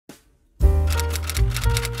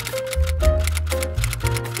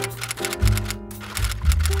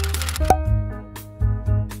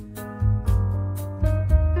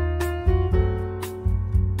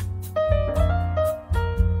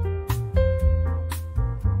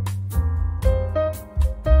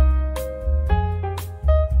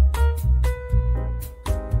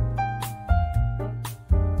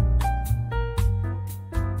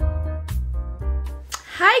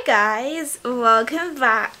Hi guys, welcome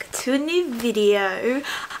back to a new video.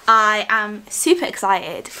 I am super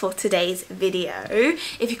excited for today's video.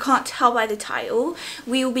 If you can't tell by the title,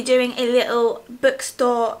 we will be doing a little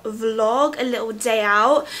bookstore vlog, a little day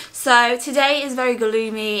out. So today is very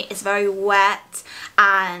gloomy, it's very wet,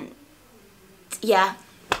 and yeah,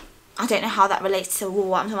 I don't know how that relates to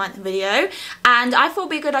what I'm talking about in the video. And I thought it would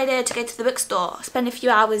be a good idea to go to the bookstore, spend a few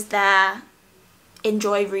hours there,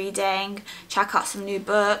 enjoy reading, check out some new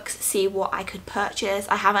books, see what I could purchase.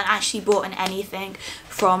 I haven't actually bought in anything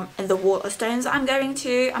from the Waterstones that I'm going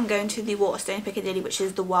to. I'm going to the Waterstones Piccadilly, which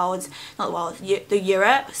is the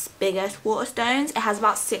Europe's biggest Waterstones. It has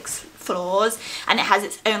about 6 floors and it has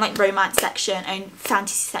its own like romance section, own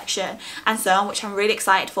fantasy section and so on, which I'm really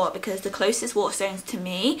excited for because the closest Waterstones to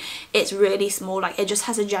me, it's really small. Like it just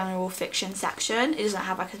has a general fiction section, it doesn't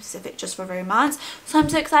have like a specific just for romance. So I'm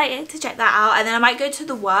so excited to check that out. And then I might go to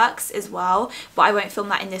the Works as well, but I won't film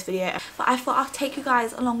that in this video. But I thought I'll take you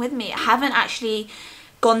guys along with me. I haven't actually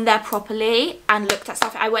gone there properly and looked at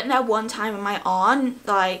stuff. I went there one time with my aunt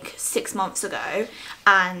like 6 months ago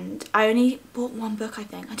and I only bought one book, I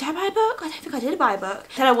think. Did I buy a book? I don't think I did buy a book.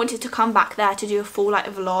 Then I wanted to come back there to do a full like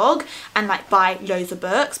vlog and like buy loads of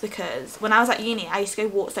books, because when I was at uni I used to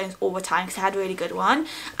go Waterstones all the time because I had a really good one,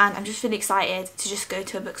 and I'm just really excited to just go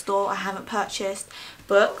to a bookstore. I haven't purchased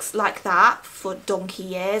books like that for donkey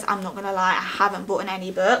years. I'm not gonna lie, I haven't bought in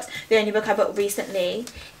any books. The only book I bought recently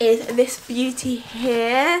is this beauty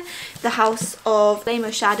here, The House of Flame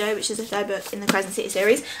of Shadow, which is the 3rd book in the Crescent City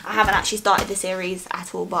series. I haven't actually started the series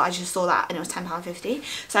at all, but I just saw that and it was £10.50,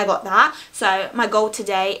 so I got that. So my goal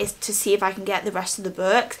today is to see if I can get the rest of the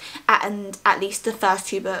books and at least the first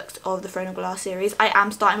 2 books of the Throne of Glass series. I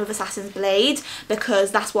am starting with Assassin's Blade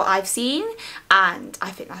because that's what I've seen and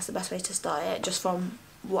I think that's the best way to start it, just from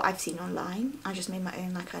what I've seen online. I just made my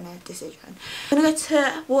own like kind of decision. I'm gonna go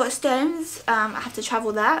to Waterstones. I have to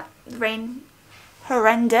travel there. The rain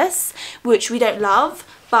horrendous, which we don't love,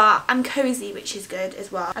 but I'm cozy, which is good as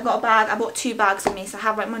well. I got a bag. I bought 2 bags with me, so I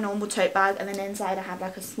have like my normal tote bag and then inside I have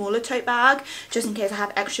like a smaller tote bag just in case I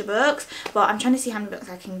have extra books. But I'm trying to see how many books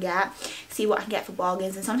I can get, see what I can get for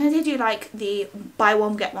bargains, and sometimes they do like the buy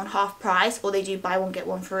one get one half price, or they do buy one get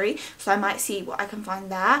one free, so I might see what I can find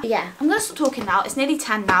there. But yeah, I'm gonna stop talking now. It's nearly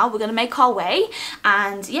 10 now. We're gonna make our way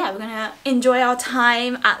and yeah, we're gonna enjoy our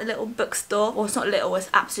time at the little bookstore. Well, it's not little, it's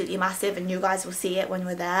absolutely massive and you guys will see it when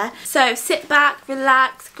we're there. So sit back,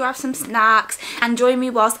 relax, grab some snacks and join me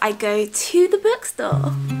whilst I go to the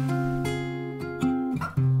bookstore.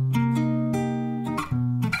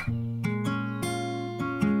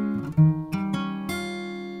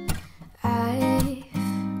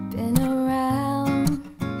 I've been around,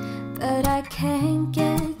 but I can't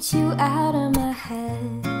get you out of my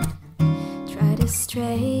head. Try to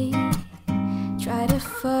stray, try to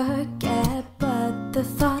forget, but the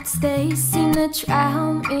thoughts, they seem to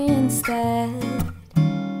drown me instead.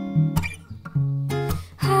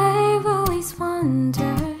 I've always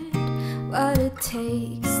wondered what it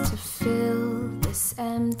takes to fill this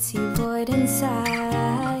empty void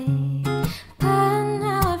inside, but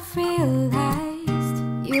now I've realized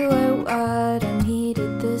you were what I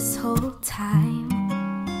needed this whole time.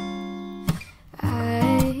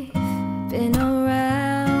 I've been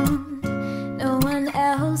around, no one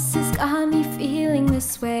else has got me feeling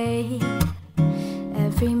this way.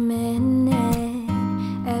 Every minute,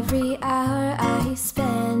 every hour I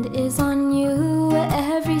spend is on you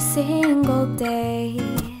every single day.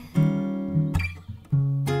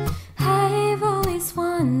 I've always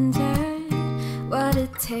wondered what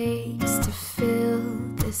it takes to fill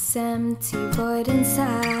this empty void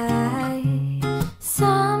inside.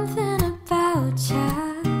 Something about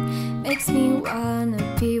you makes me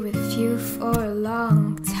wanna be with you for a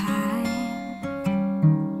long time.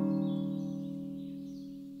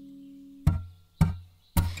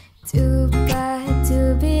 Do ba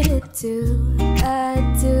do be do ba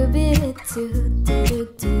do be do do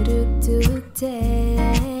do do do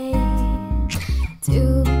day.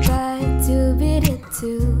 Do ba do be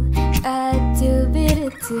do ba do be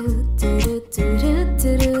do do do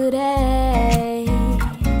do do day.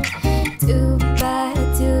 Do ba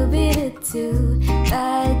do be do ba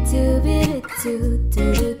do be do do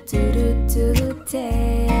do do do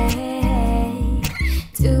day.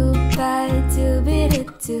 Do ba do be do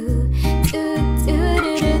do do do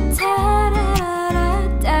do da da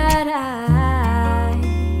da da da.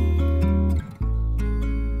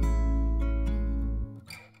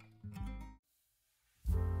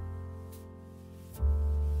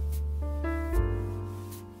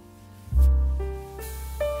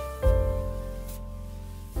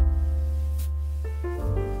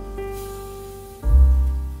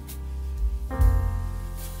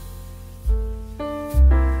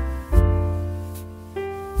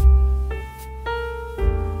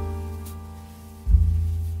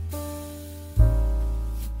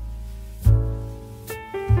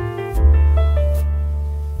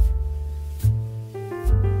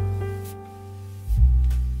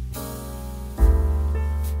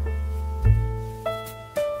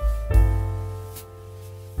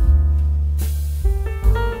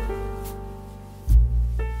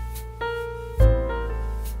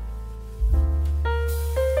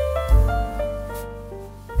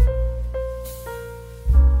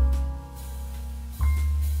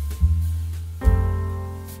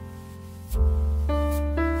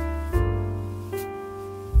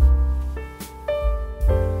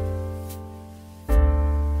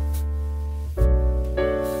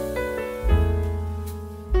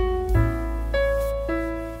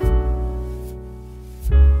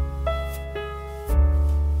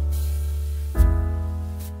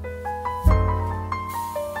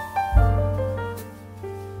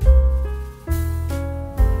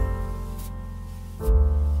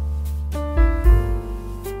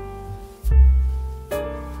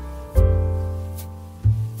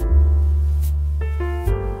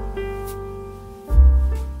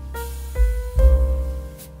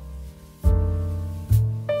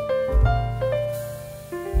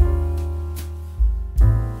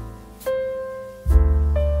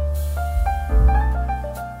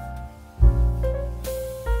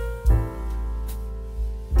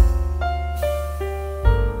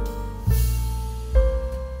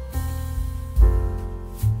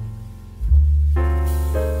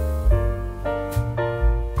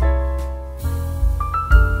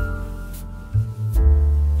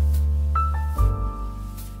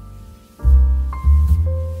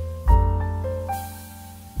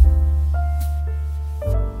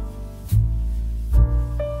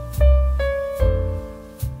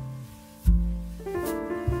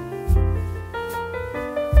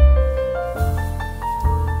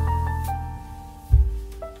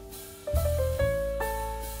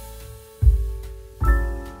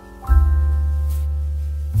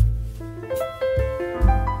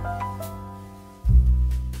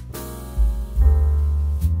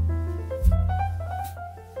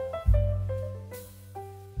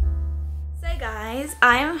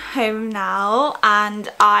 home now and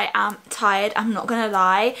I am tired, I'm not gonna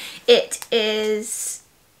lie. It is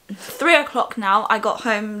 3 o'clock now. I got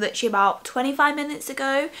home literally about 25 minutes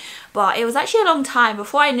ago, but it was actually a long time.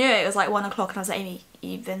 Before I knew it, it was like 1 o'clock and I was like, Amy,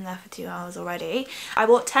 you've been there for 2 hours already. I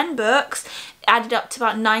bought 10 books, added up to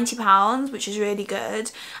about £90, which is really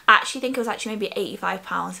good. I actually think it was actually maybe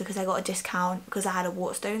 £85 because I got a discount because I had a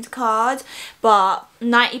Waterstones card, but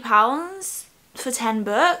 £90 for 10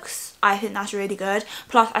 books, I think that's really good.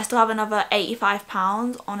 Plus I still have another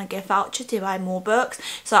 £85 on a gift voucher to buy more books,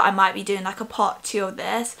 so I might be doing like a part 2 of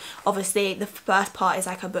this. Obviously the first part is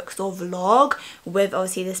like a bookstore vlog with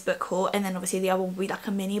obviously this book haul, and then obviously the other will be like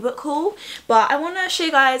a mini book haul. But I want to show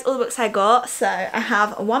you guys all the books I got. So I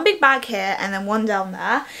have one big bag here and then one down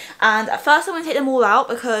there, and at first I'm going to take them all out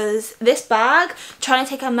because this bag, trying to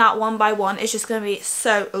take them out one by one is just going to be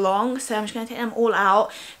so long. So I'm just going to take them all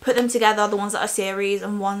out, put them together, the ones that are series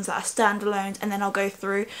and ones that are standalones, and then I'll go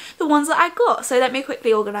through the ones that I got. So let me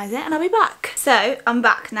quickly organise it and I'll be back. So I'm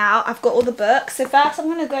back now, I've got all the books. So first I'm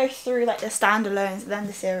going to go through like the standalones and then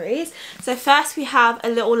the series. So first we have A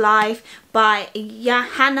Little Life by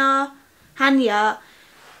Hanya.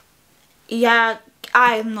 Yeah,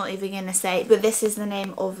 I'm not even going to say, but this is the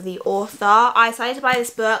name of the author. I decided to buy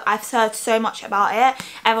this book. I've heard so much about it.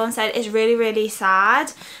 Everyone said it's really, really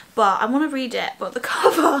sad, but I want to read it. But the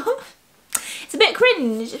cover... it's a bit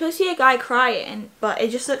cringe. It's supposed to be a guy crying, but it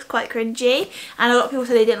just looks quite cringy. And a lot of people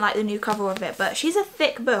said they didn't like the new cover of it. But she's a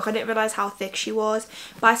thick book. I didn't realise how thick she was.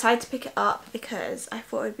 But I decided to pick it up because I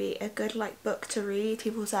thought it would be a good like book to read.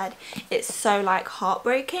 People said it's so like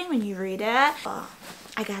heartbreaking when you read it. But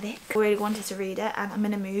I got it. I really wanted to read it and I'm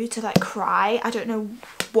in a mood to like cry. I don't know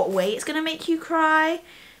what way it's going to make you cry.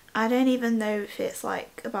 I don't even know if it's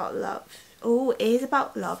like about love. Oh, it is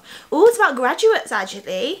about love. Oh, it's about graduates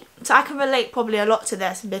actually. So I can relate probably a lot to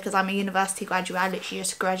this because I'm a university graduate. I literally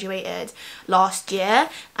just graduated last year,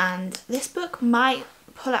 and this book might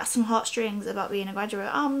pull out some heartstrings about being a graduate.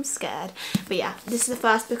 I'm scared. But yeah, this is the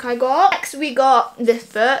first book I got. Next we got this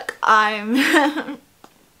book.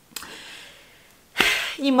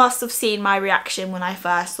 You must have seen my reaction when I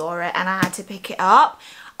first saw it and I had to pick it up.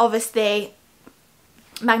 Obviously,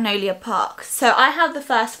 Magnolia Park. So I have the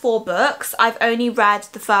first 4 books. I've only read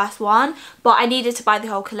the first one, but I needed to buy the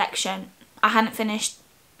whole collection. I hadn't finished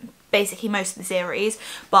basically most of the series,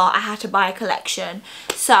 but I had to buy a collection,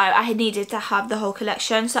 so I had needed to have the whole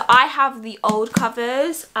collection. So I have the old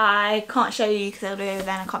covers. I can't show you because they'll be over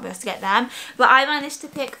there and I can't be able to get them, but I managed to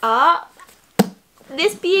pick up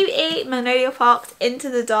this beauty, Magnolia Park Into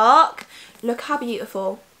the Dark. Look how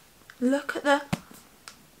beautiful. Look at the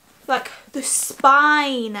the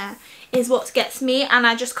spine is what gets me, and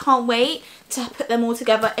I just can't wait to put them all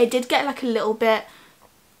together. It did get like a little bit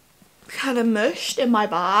kind of mushed in my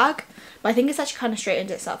bag, but I think it's actually kind of straightened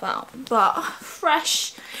itself out. But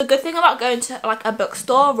fresh. The good thing about going to like a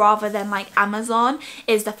bookstore rather than like Amazon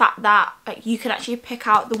is the fact that like you can actually pick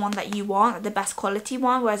out the one that you want, like the best quality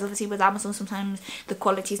one, whereas obviously with Amazon sometimes the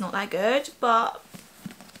quality is not that good. But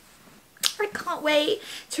I can't wait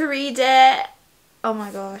to read it. Oh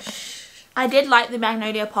my gosh. I did like the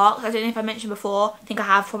Magnolia Park. I don't know if I mentioned before. I think I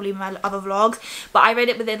have probably in my other vlogs. But I read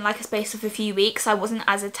it within like a space of a few weeks. So I wasn't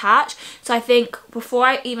as attached. So I think before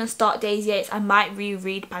I even start Daisy Yates, I might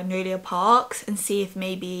reread Magnolia Parks and see if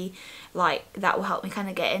maybe like that will help me kind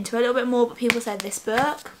of get into it a little bit more. But people said this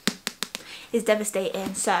book is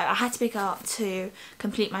devastating. So I had to pick it up to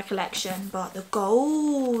complete my collection. But the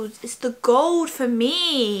gold, it's the gold for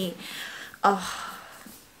me. Oh.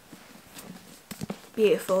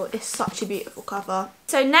 Beautiful. It's such a beautiful cover.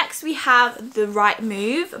 So next we have The Right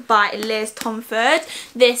Move by Liz Tomford.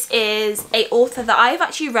 This is an author that I've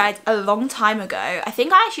actually read a long time ago. I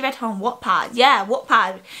think I actually read her on Wattpad. Yeah,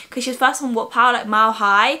 Wattpad. Because she was first on Wattpad, like Mile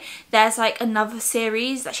High. There's like another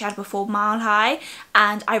series that she had before Mile High.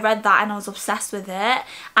 And I read that and I was obsessed with it.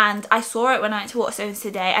 And I saw it when I went to Waterstones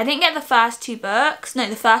today. I didn't get the first 2 books. No,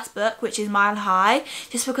 the first book, which is Mile High.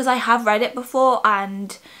 Just because I have read it before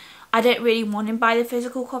and I don't really want to buy the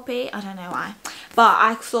physical copy. I don't know why. But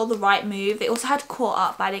I saw The Right Move. It also had Caught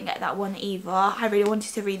Up, but I didn't get that one either. I really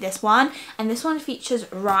wanted to read this one. And this one features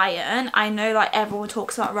Ryan. I know like everyone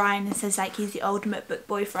talks about Ryan and says like he's the ultimate book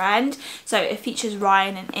boyfriend. So it features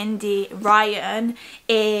Ryan and Indy. Ryan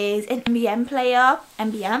is an NBA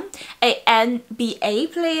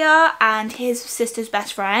player, and his sister's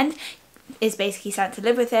best friend is basically sent to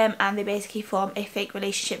live with him, and they basically form a fake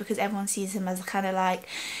relationship because everyone sees him as kind of like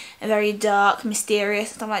a very dark, mysterious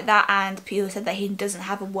and stuff like that, and people said that he doesn't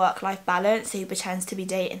have a work-life balance, so he pretends to be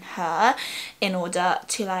dating her in order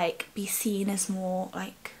to like be seen as more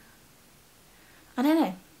like, I don't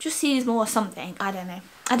know, just seems more something. I don't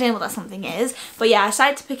know what that something is, but yeah, I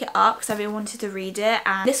decided to pick it up because I really wanted to read it.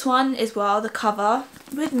 And this one as well, the cover,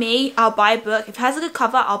 with me, I'll buy a book if it has a good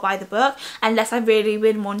cover. I'll buy the book, unless I've really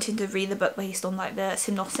been wanting to read the book based on like the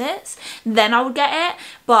synopsis, then I would get it.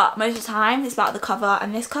 But most of the time it's about the cover,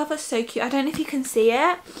 and this cover is so cute. I don't know if you can see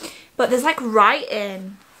it, but there's like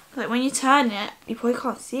writing, like when you turn it you probably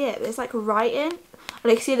can't see it, but there's like writing.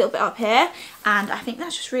 But I can see a little bit up here, and I think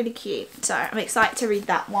that's just really cute. So I'm excited to read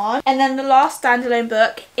that one. And then the last standalone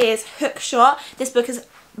book is Hookshot. This book has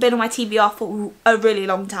been on my TBR for a really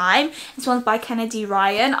long time. This one's by Kennedy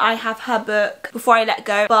Ryan. I have her book Before I Let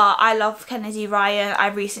Go, but I love Kennedy Ryan. I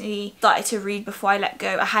recently started to read Before I Let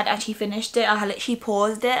Go. I had actually finished it. I had literally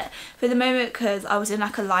paused it for the moment because I was in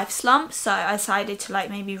like a life slump, so I decided to like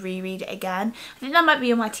maybe reread it again. I think that might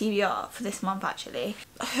be on my TBR for this month actually.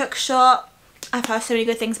 Hookshot, I've heard so many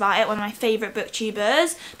good things about it. One of my favourite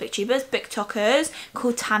booktokers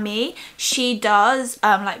called Tammy. She does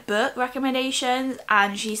like book recommendations,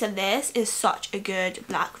 and she said this is such a good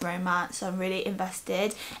black romance, so I'm really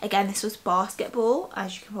invested. Again, this was basketball,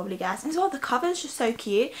 as you can probably guess. And as well, the cover is just so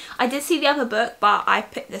cute. I did see the other book, but I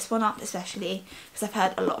picked this one up especially because I've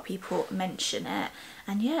heard a lot of people mention it.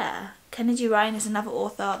 And yeah, Kennedy Ryan is another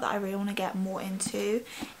author that I really want to get more into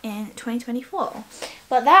in 2024.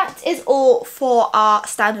 But that is all for our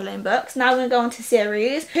standalone books. Now we're going to go on to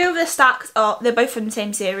series. Two of the stacks are, they're both from the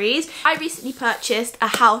same series. I recently purchased A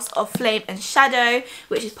House of Flame and Shadow,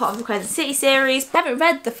 which is part of the Crescent City series. I haven't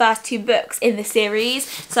read the first two books in the series,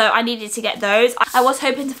 so I needed to get those. I was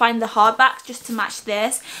hoping to find the hardbacks just to match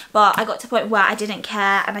this, but I got to a point where I didn't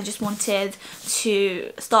care and I just wanted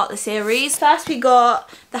to start the series. First we got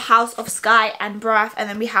The House of Sky and Breath, and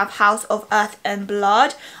then we have House of Earth and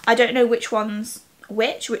Blood. I don't know which one's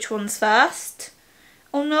which one's first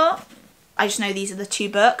or not. I just know these are the two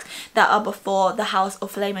books that are before The House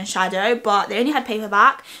of Flame and Shadow, but they only had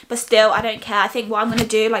paperback. But still, I don't care. I think what I'm going to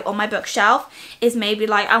do, like on my bookshelf, is maybe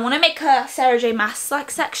like I want to make a Sarah J Maas like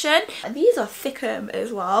section. These are thicker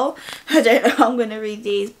as well. I don't know how I'm going to read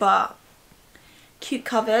these, but cute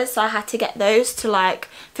covers, so I had to get those to like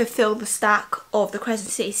fulfill the stack of the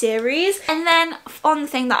Crescent City series. And then on the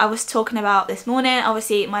thing that I was talking about this morning,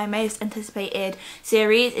 obviously my most anticipated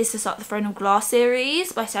series is to start the Throne of Glass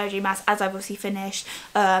series by Sarah J Maas, as I've obviously finished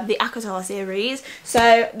the ACOTAR series.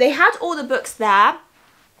 So they had all the books there,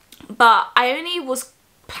 but I only was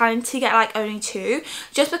planning to get like only 2,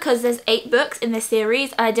 just because there's 8 books in this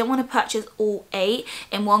series and I didn't want to purchase all 8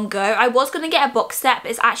 in one go. I was going to get a box set,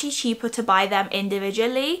 but it's actually cheaper to buy them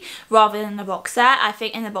individually rather than the box set. I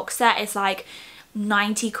think in the box set it's like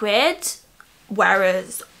 90 quid,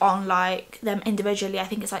 whereas on like them individually I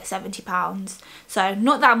think it's like £70. So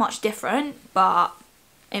not that much different, but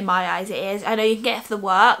in my eyes it is. I know you can get it for the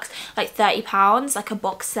works like £30, like a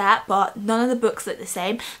box set, but none of the books look the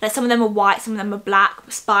same. Like some of them are white, some of them are black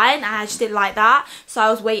spine, and I just didn't like that, so I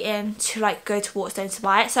was waiting to like go to Waterstones to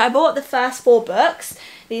buy it. So I bought the first 4 books.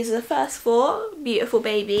 These are the first 4 beautiful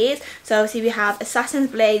babies. So obviously we have Assassin's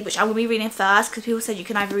Blade, which I'm going to be reading first because people said you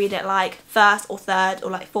can either read it like first or third or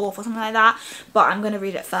like 4th or something like that, but I'm going to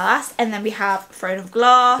read it first. And then we have Throne of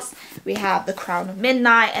Glass, we have The Crown of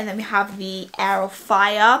Midnight, and then we have The Heir of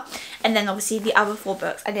Fire. And then obviously the other 4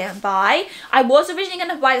 books I didn't buy. I was originally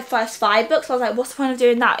going to buy the first 5 books, so I was like, what's the point of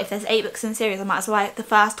doing that? If there's 8 books in the series, I might as well buy the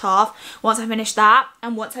first half once I finish that,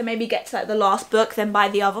 and once I maybe get to like the last book, then buy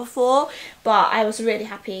the other 4. But I was really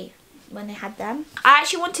happy when they had them. I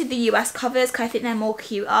actually wanted the US covers because I think they're more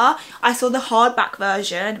cuter. I saw the hardback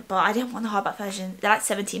version, but I didn't want the hardback version. They're like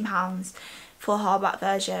 £17 for a hardback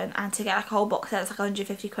version, and to get like a whole box set it's like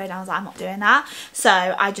 150 quid, and I was like, I'm not doing that. So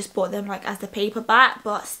I just bought them like as the paperback,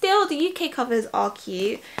 but still the UK covers are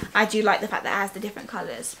cute. I do like the fact that it has the different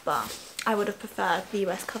colours, but I would have preferred the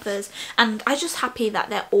US covers, and I'm just happy that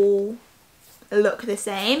they're all look the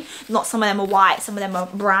same. Not some of them are white, some of them are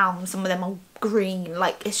brown, some of them are green.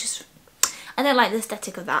 Like it's just, I don't like the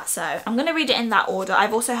aesthetic of that, so I'm going to read it in that order.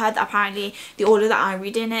 I've also heard that apparently the order that I'm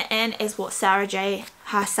reading it in is what Sarah J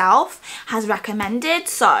herself has recommended,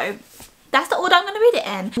 so that's the order I'm going to read it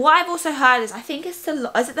in. What I've also heard is, I think it's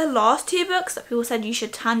is it the last 2 books that people said you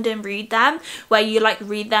should tandem read them, where you like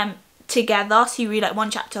read them together, so you read like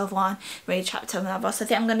one chapter of one, read a chapter of another. So I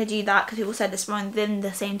think I'm going to do that because people said this one within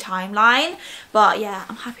the same timeline. But yeah,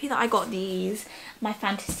 I'm happy that I got these. My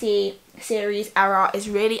fantasy series era is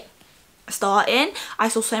really starting. I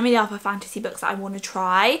saw so many other fantasy books that I want to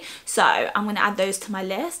try, so I'm going to add those to my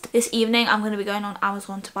list. This evening I'm going to be going on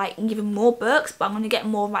Amazon to buy even more books, but I'm going to get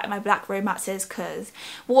more of like my black romances because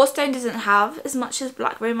Waterstone doesn't have as much as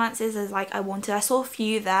black romances as like I wanted. I saw a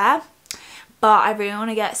few there, but I really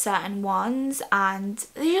want to get certain ones, and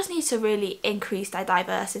they just need to really increase their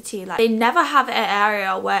diversity. Like, they never have an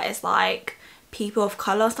area where it's like people of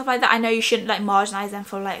colour and stuff like that. I know you shouldn't like marginalise them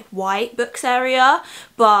for like white books area,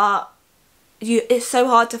 but it's so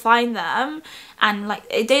hard to find them, and like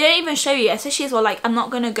they don't even show you, especially as well. Like, I'm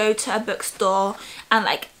not gonna go to a bookstore and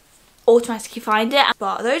like automatically find it.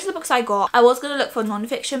 But those are the books I got. I was gonna look for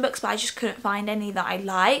non-fiction books, but I just couldn't find any that I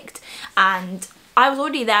liked, and I was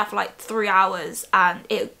already there for like 3 hours and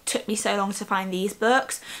it took me so long to find these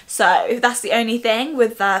books. So that's the only thing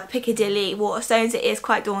with the Piccadilly Waterstones. It is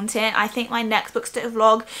quite daunting. I think my next bookstore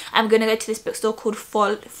vlog, I'm gonna go to this bookstore called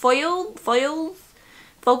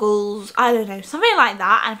Foggles, I don't know, something like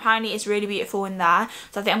that, and apparently it's really beautiful in there,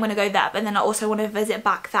 so I think I'm going to go there. But then I also want to visit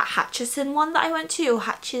back that Hatcherson one that I went to, or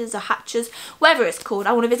Hatches, whatever it's called.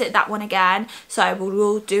 I want to visit that one again, so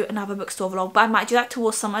we'll do another bookstore vlog, but I might do that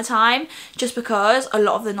towards summertime, just because a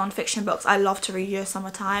lot of the non-fiction books I love to read during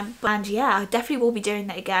summertime. And yeah, I definitely will be doing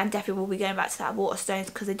that again. Definitely will be going back to that Waterstones,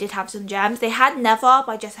 because they did have some gems. They had Never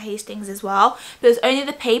by Jessa Hastings as well, but it was only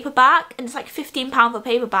the paperback, and it's like £15 for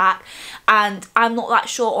paperback, and I'm not that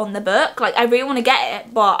short on the book. Like, I really want to get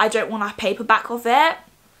it, but I don't want a paperback of it.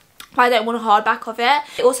 I don't want a hardback of it.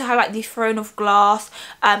 It also had like the Throne of Glass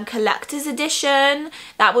collector's edition.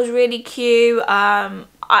 That was really cute. The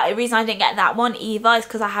reason I didn't get that one either is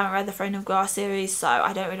because I haven't read the Throne of Glass series, so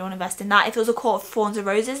I don't really want to invest in that. If it was a Court of Thorns and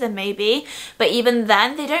Roses, then maybe. But even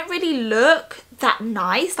then, they don't really look that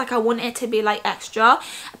nice. Like, I want it to be like extra.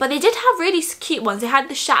 But they did have really cute ones. They had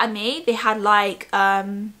the Shatter Me. They had like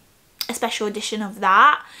a special edition of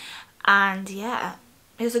that, and yeah,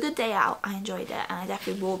 it was a good day out. I enjoyed it, and I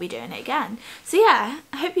definitely will be doing it again. So yeah,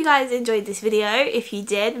 I hope you guys enjoyed this video. If you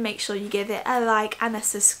did, make sure you give it a like and a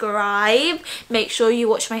subscribe. Make sure you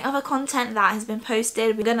watch my other content that has been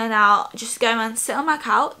posted. We're gonna now just go and sit on my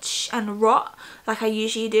couch and rot like I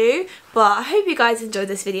usually do. But I hope you guys enjoyed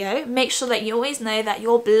this video. Make sure that you always know that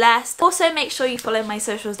you're blessed. Also, make sure you follow my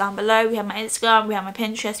socials down below. We have my Instagram, we have my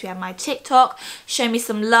Pinterest, we have my TikTok. Show me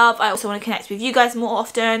some love. I also want to connect with you guys more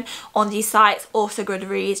often on these sites. Also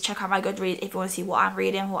Goodreads. Check out my Goodreads if you want to see what I'm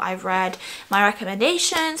reading, what I've read, my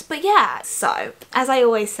recommendations. But yeah, so as I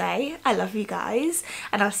always say, I love you guys,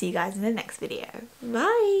 and I'll see you guys in the next video.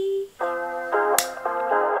 Bye.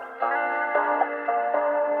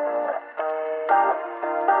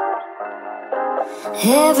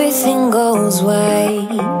 Everything goes white.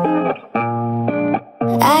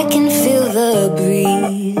 I can feel the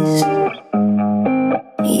breeze.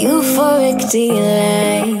 Euphoric delight.